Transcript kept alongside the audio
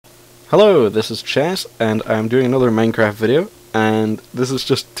Hello, this is Chess, and I'm doing another Minecraft video, and this is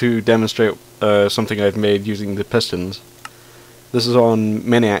just to demonstrate something I've made using the pistons. This is on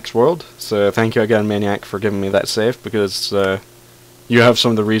Maniac's world, so thank you again, Maniac, for giving me that save, because you have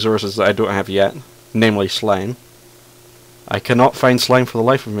some of the resources that I don't have yet, namely slime. I cannot find slime for the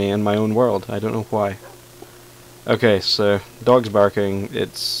life of me in my own world, I don't know why. Okay, so, dog's barking,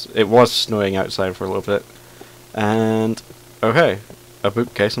 it was snowing outside for a little bit, and, okay. A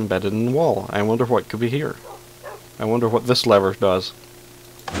bookcase embedded in the wall. I wonder what could be here. I wonder what this lever does.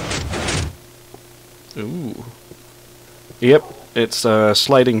 Ooh. Yep, it's a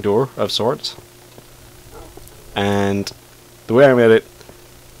sliding door of sorts. And the way I made it,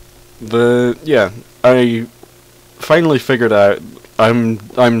 I finally figured out,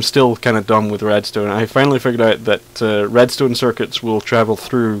 I'm still kind of dumb with redstone. I finally figured out that redstone circuits will travel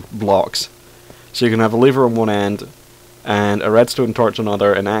through blocks. So you can have a lever on one end, and a redstone torch on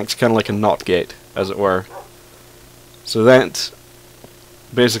another, and acts kind of like a NOT gate, as it were. So that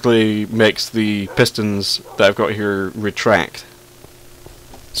basically makes the pistons that I've got here retract.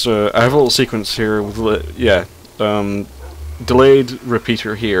 So I have a little sequence here with, delayed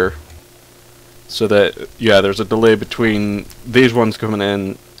repeater here, so that, there's a delay between these ones coming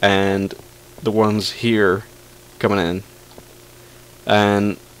in and the ones here coming in.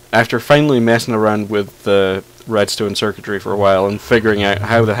 And after finally messing around with the redstone circuitry for a while and figuring out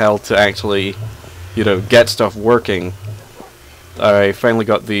how the hell to actually, get stuff working, I finally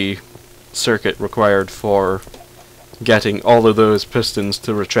got the circuit required for getting all of those pistons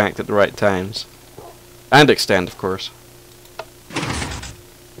to retract at the right times. And extend, of course.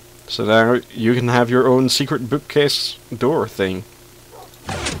 So now you can have your own secret bookcase door thing.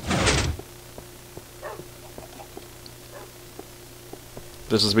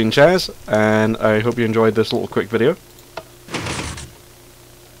 This has been Chaz, and I hope you enjoyed this little quick video.